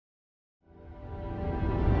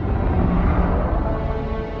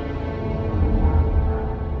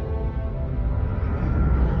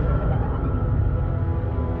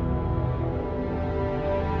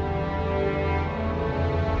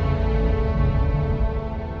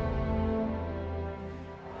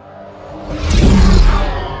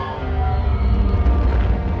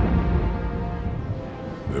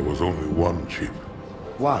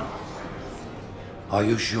One. Are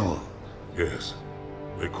you sure? Yes.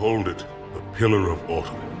 They called it the Pillar of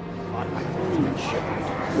Autumn.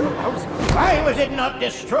 Why was it not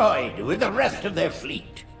destroyed with the rest of their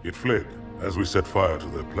fleet? It fled as we set fire to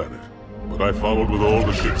their planet. But I followed with all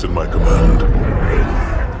the ships in my command.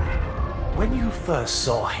 When you first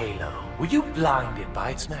saw Halo, were you blinded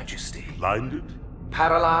by its majesty? Blinded?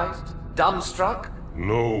 Paralyzed? Dumbstruck?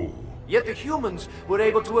 No. Yet the humans were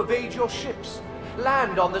able to evade your ships,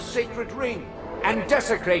 land on the sacred ring, and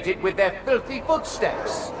desecrate it with their filthy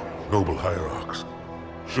footsteps. Noble Hierarchs,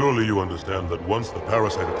 surely you understand that once the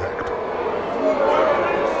parasite attacked...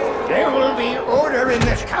 There will be order in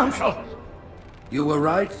this council. You were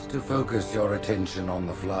right to focus your attention on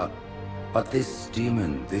the Flood. But this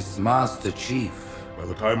demon, this Master Chief... By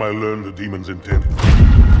the time I learned the demon's intent,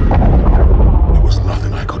 there was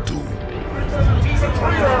nothing I could do. He's a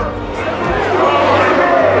traitor!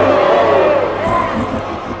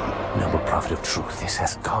 Noble Prophet of Truth, this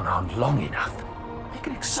has gone on long enough. Make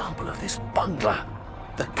an example of this bungler.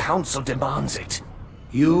 The Council demands it.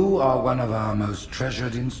 You are one of our most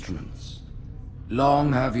treasured instruments.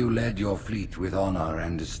 Long have you led your fleet with honor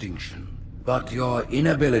and distinction. But your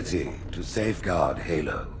inability to safeguard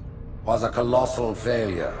Halo was a colossal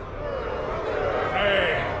failure.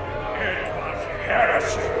 Nay, it was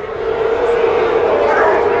heresy.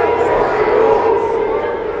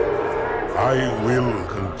 I will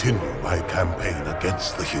continue my campaign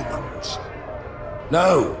against the humans.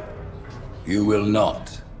 No, you will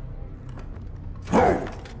not.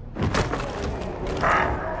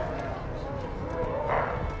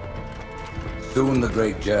 Soon the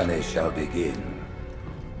great journey shall begin.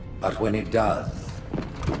 But when it does,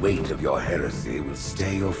 the weight of your heresy will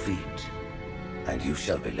stay your feet, and you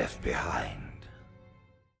shall be left behind.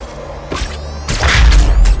 There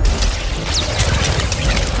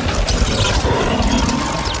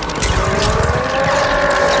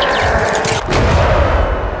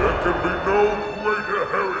can be no greater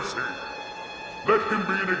heresy. Let him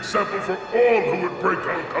be an example for all who would break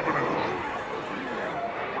our covenant.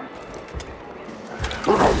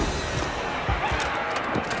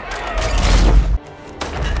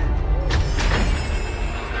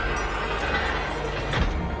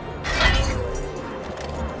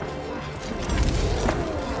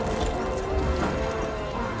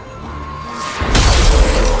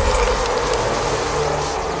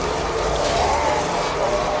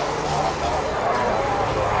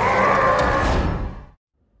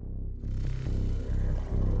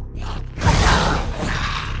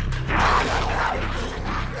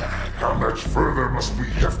 How much further must we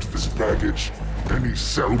heft this baggage? Any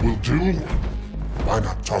cell will do? Why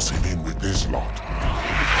not toss him in with this lot?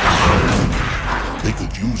 They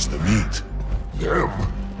could use the meat. Them?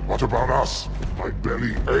 What about us? My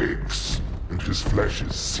belly aches, and his flesh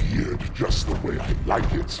is seared just the way I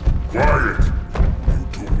like it. Quiet! You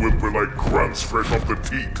two whimper like grunts fresh off the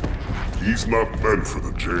teat. He's not meant for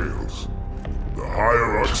the jails. The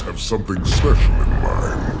Hierarchs have something special in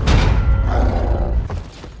mind.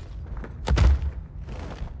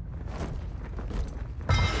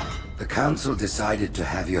 The Council decided to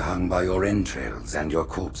have you hung by your entrails and your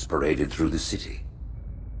corpse paraded through the city.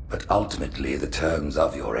 But ultimately, the terms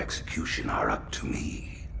of your execution are up to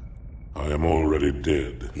me. I am already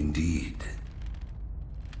dead. Indeed.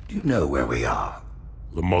 Do you know where we are?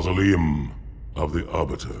 The mausoleum of the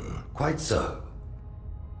Arbiter. Quite so.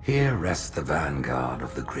 Here rests the vanguard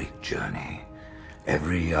of the great journey.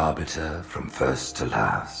 Every Arbiter from first to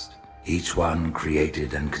last. Each one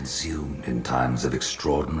created and consumed in times of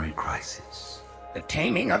extraordinary crisis. The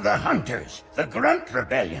taming of the Hunters, the Grunt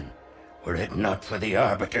Rebellion. Were it not for the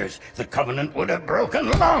Arbiters, the Covenant would have broken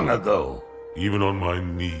long ago. Even on my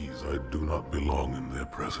knees, I do not belong in their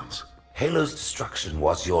presence. Halo's destruction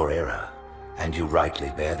was your error, and you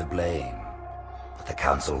rightly bear the blame. But the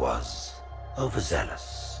Council was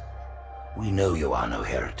overzealous. We know you are no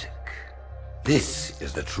heretic. This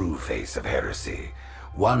is the true face of heresy.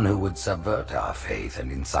 One who would subvert our faith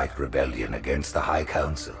and incite rebellion against the High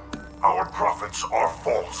Council. Our prophets are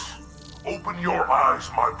false. Open your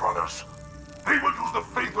eyes, my brothers. They will use the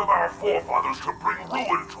faith of our forefathers to bring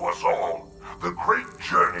ruin to us all. The great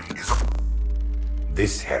journey is a...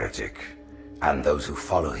 This heretic, and those who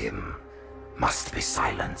follow him, must be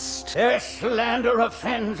silenced. Their slander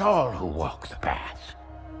offends all who walk the path.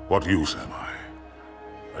 What use am I?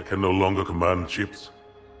 I can no longer command ships,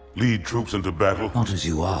 lead troops into battle. Not as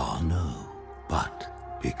you are, no,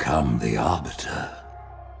 but become the Arbiter.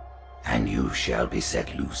 And you shall be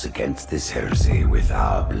set loose against this heresy with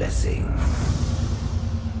our blessing.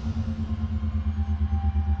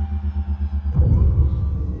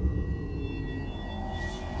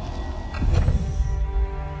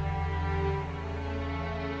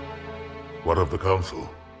 What of the Council?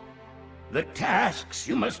 The tasks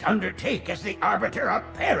you must undertake as the Arbiter are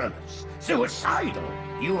perilous, suicidal.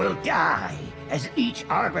 You will die, as each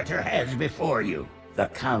Arbiter has before you. The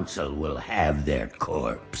Council will have their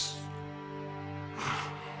corpse.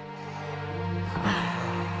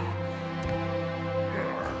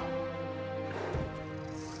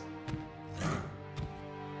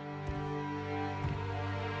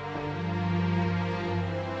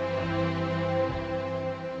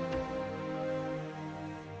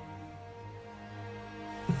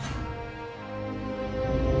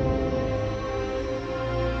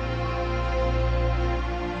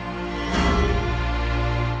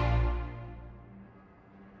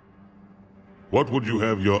 What would you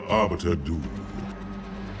have your Arbiter do?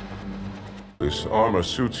 This armor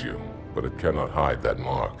suits you, but it cannot hide that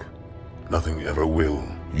mark. Nothing ever will.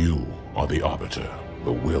 You are the Arbiter,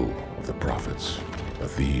 the will of the Prophets.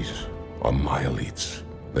 But these are my elites.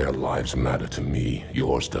 Their lives matter to me,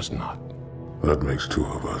 yours does not. That makes two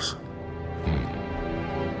of us.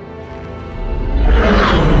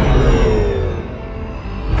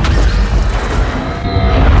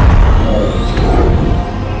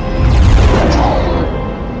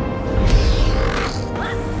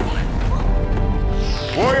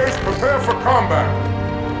 Warriors, prepare for combat!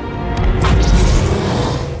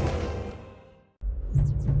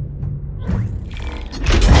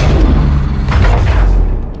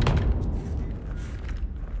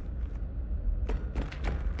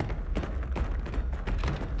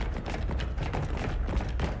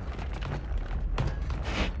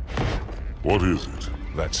 What is it?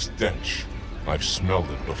 That stench. I've smelled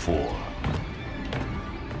it before.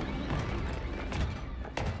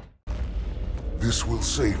 This will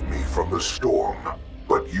save me from the storm,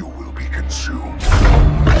 but you will be consumed.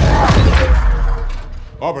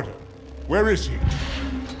 Arbiter, where is he?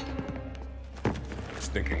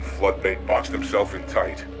 Stinking floodbait boxed himself in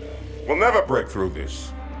tight. We'll never break through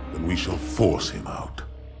this. Then we shall force him out.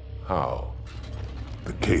 How?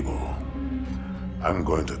 The cable. I'm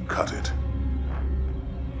going to cut it.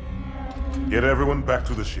 Get everyone back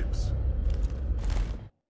to the ships.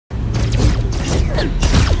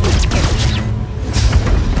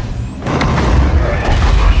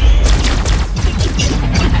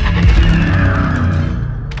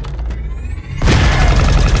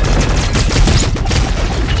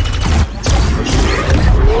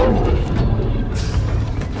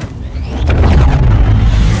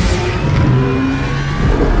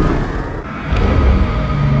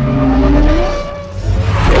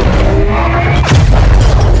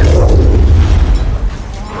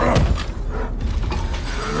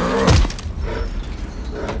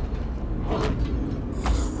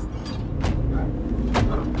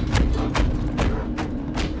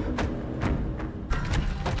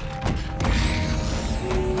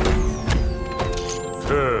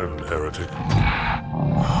 Heretic.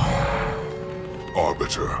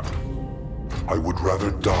 Arbiter, I would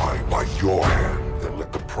rather die by your hand than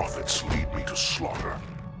let the prophets lead me to slaughter.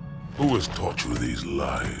 Who has taught you these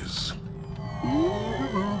lies?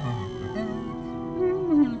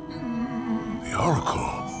 The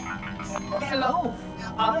Oracle. Hello,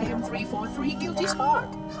 I am 343 Guilty Spark.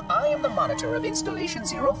 I am the monitor of Installation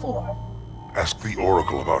 04. Ask the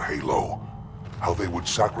Oracle about Halo. How they would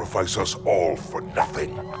sacrifice us all for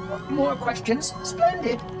nothing. More questions?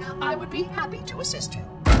 Splendid. I would be happy to assist you.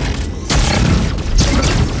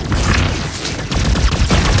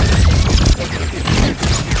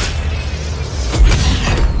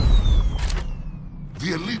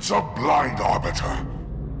 The elites are blind, Arbiter.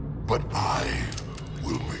 But I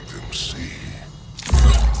will make them see.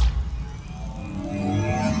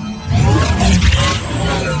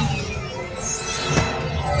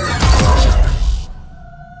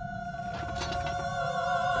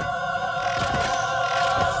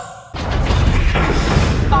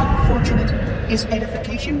 His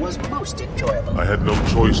edification was most enjoyable. I had no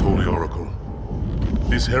choice, Holy Oracle.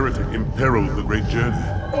 This heretic imperiled the great journey.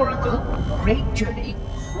 Oracle, great journey.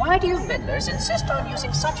 Why do you meddlers insist on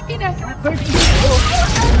using such inaccurate verbiage?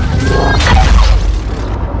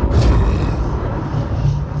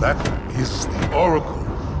 That is the Oracle.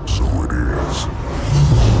 So it is.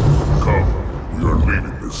 Come, we are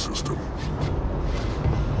leaving this system.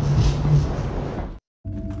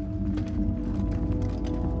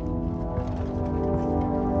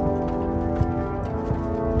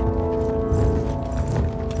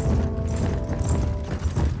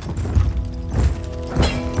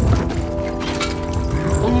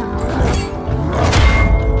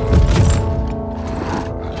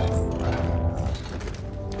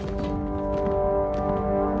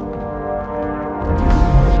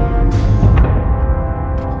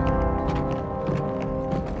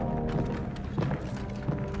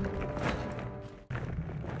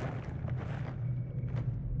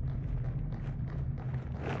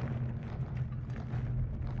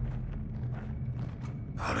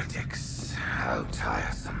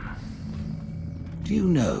 Do you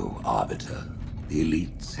know, Arbiter, the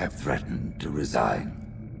elites have threatened to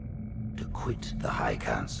resign, to quit the High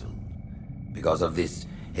Council, because of this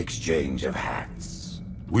exchange of hats?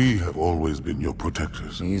 We have always been your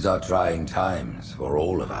protectors. These are trying times for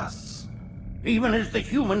all of us. Even as the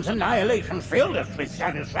humans' annihilation filled us with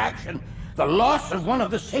satisfaction, the loss of one of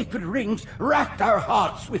the sacred rings racked our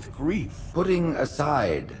hearts with grief. Putting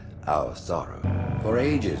aside our sorrow, for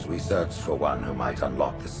ages we searched for one who might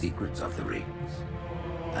unlock the secrets of the rings.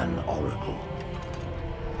 An oracle.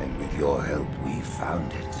 And with your help, we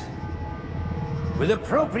found it. With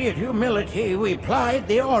appropriate humility, we plied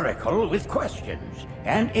the oracle with questions,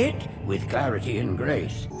 and it with clarity and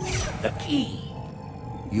grace. The key.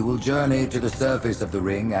 You will journey to the surface of the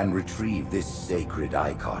ring and retrieve this sacred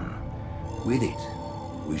icon. With it,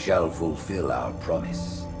 we shall fulfill our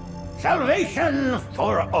promise. Salvation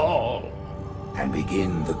for all. And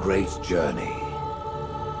begin the great journey.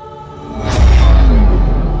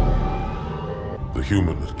 The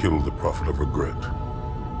human that killed the Prophet of Regret.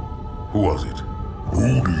 Who was it?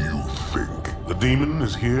 Who do you think? The demon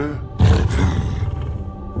is here?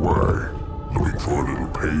 Why? Looking for a little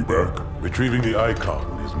payback? Retrieving the icon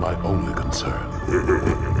is my only concern.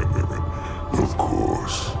 Of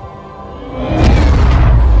course.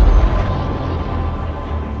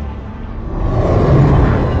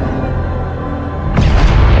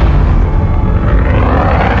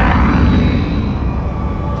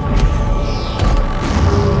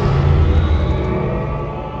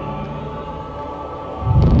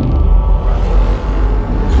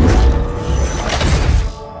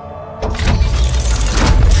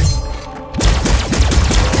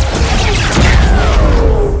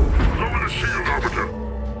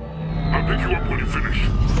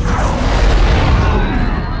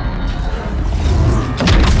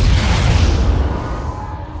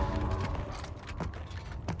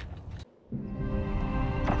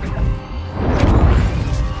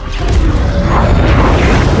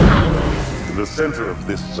 The center of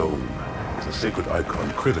this zone is a sacred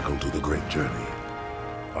icon critical to the great journey.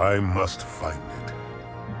 I must find it.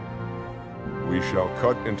 We shall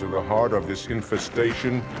cut into the heart of this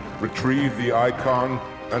infestation, retrieve the icon,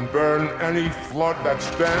 and burn any flood that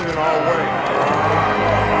stand in our way.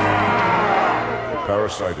 The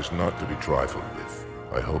parasite is not to be trifled with.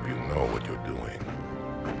 I hope you know what you're doing.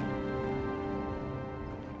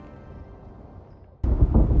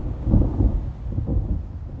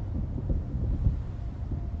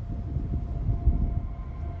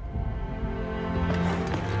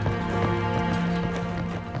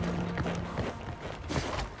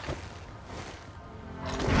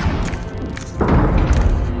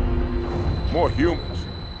 More humans.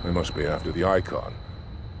 They must be after the icon.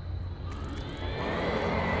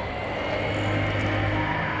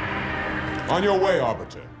 On your way,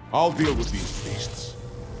 Arbiter. I'll deal with these beasts.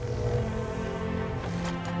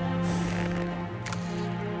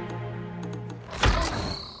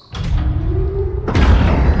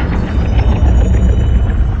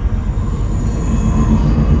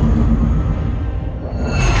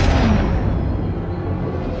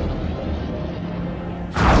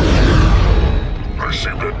 I see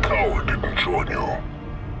that coward didn't join you.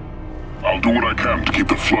 I'll do what I can to keep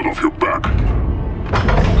the flood off your back.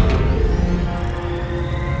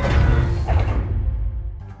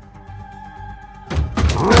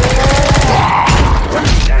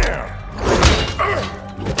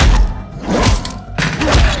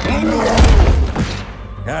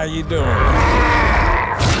 How you doing?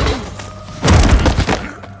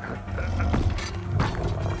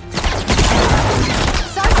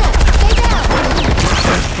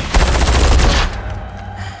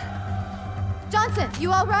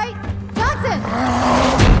 You all right? Johnson!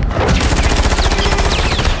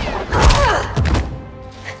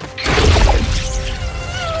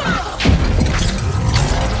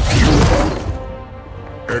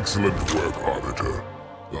 Excellent work, Arbiter.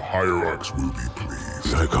 The Hierarchs will be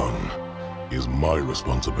pleased. The icon is my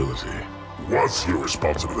responsibility. Was your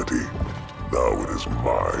responsibility. Now it is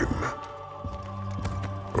mine.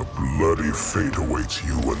 A bloody fate awaits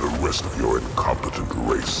you and the rest of your incompetent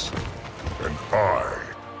race. And I,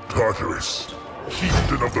 Tartarus,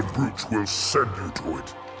 chieftain of the brutes, will send you to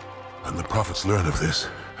it. And the prophets learn of this,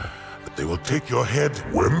 that they will take your head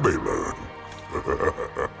when they learn.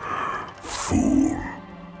 Fool.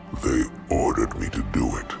 They ordered me to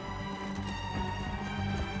do it.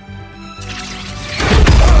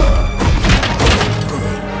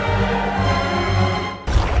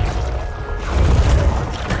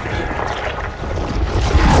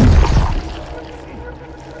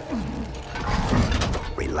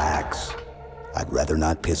 Relax. I'd rather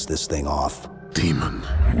not piss this thing off. Demon.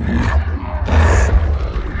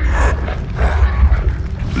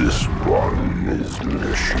 This one is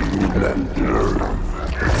machine and nerve,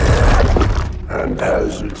 and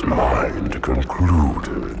has its mind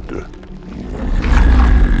concluded.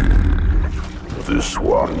 This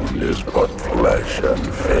one is but flesh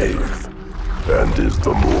and faith, and is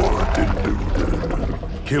the more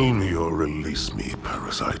deluded. Kill me or release me,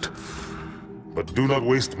 parasite. But do not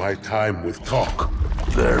waste my time with talk.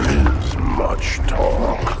 There is much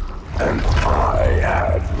talk, and I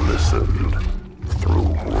have listened.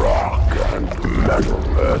 Through rock and metal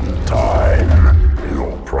and time,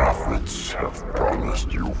 your prophets have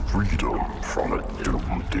promised you freedom from a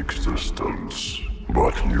doomed existence.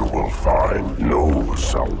 But you will find no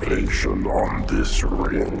salvation on this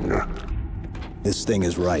ring. This thing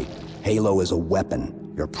is right. Halo is a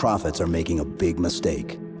weapon. Your prophets are making a big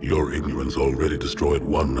mistake. Your ignorance already destroyed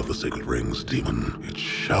one of the sacred rings, demon. It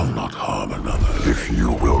shall not harm another. If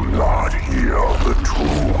you will not hear the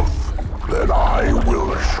truth, then I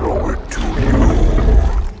will show it to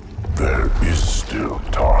you. There is still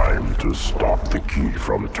time to stop the key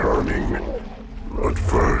from turning. But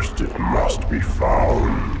first it must be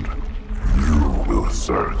found. You will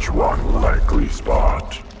search one likely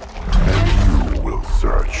spot, and you will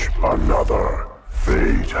search another.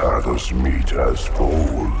 Fate had us meet as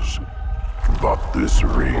foes, but this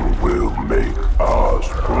ring will make us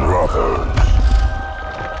brothers.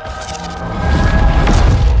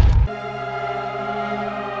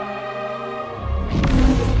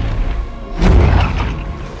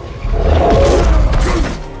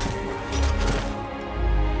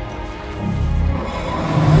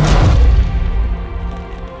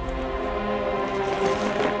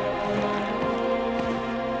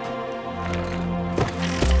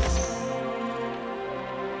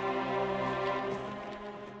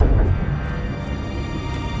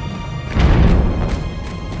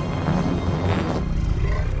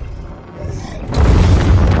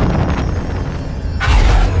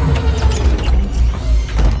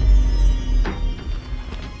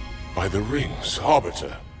 The rings,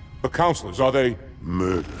 Arbiter. The counselors, are they...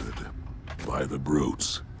 Murdered by the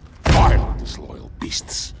brutes. Vile, disloyal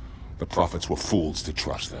beasts. The prophets were fools to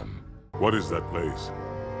trust them. What is that place?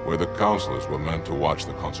 Where the counselors were meant to watch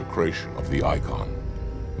the consecration of the Icon.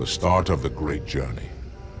 The start of the great journey.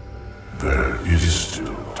 There is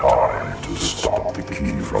still time to stop the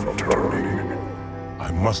key from turning.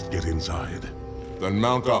 I must get inside. Then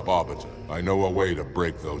mount up, Arbiter. I know a way to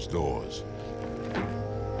break those doors.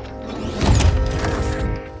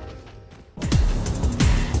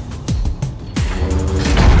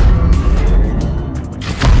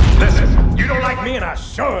 Listen, you don't like me and I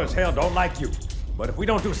sure as hell don't like you. But if we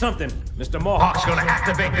don't do something, Mr. Mohawk's gonna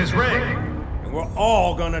activate this ring. And we're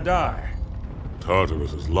all gonna die.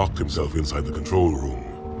 Tartarus has locked himself inside the control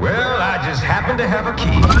room. Well, I just happen to have a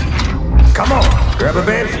key. Come on, grab a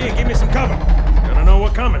banshee and give me some cover. Gonna know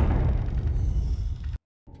what's coming.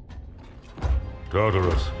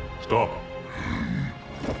 Tartarus, stop.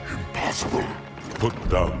 Impossible. Put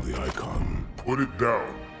down the Icon. Put it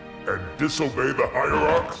down and disobey the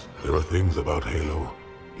Hierarchs? There are things about Halo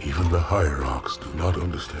even the Hierarchs do not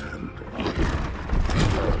understand.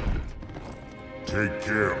 Take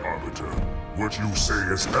care, Arbiter. What you say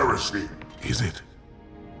is heresy. Is it?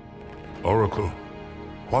 Oracle,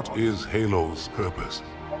 what is Halo's purpose?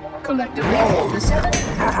 Collectively, the seven...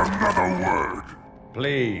 Not another word.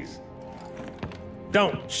 Please.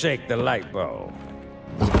 Don't shake the light bulb.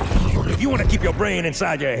 If you want to keep your brain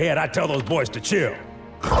inside your head, I'd tell those boys to chill.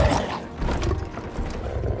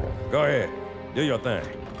 Go ahead. Do your thing.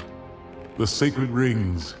 The sacred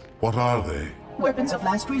rings, what are they? Weapons of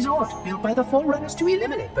last resort, built by the Forerunners to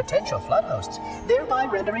eliminate potential flood hosts, thereby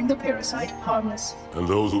rendering the parasite harmless. And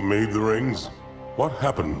those who made the rings? What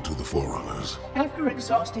happened to the Forerunners? After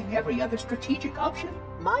exhausting every other strategic option,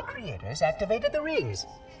 my creators activated the rings.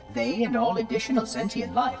 They and all additional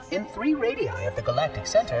sentient life in 3 radii of the galactic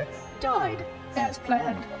center died as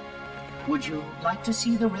planned. Would you like to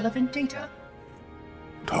see the relevant data?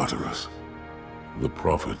 Tartarus, the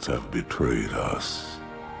prophets have betrayed us.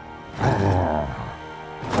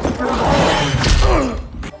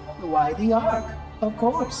 Why the Ark? Of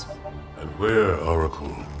course. And where,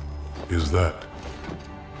 Oracle, is that?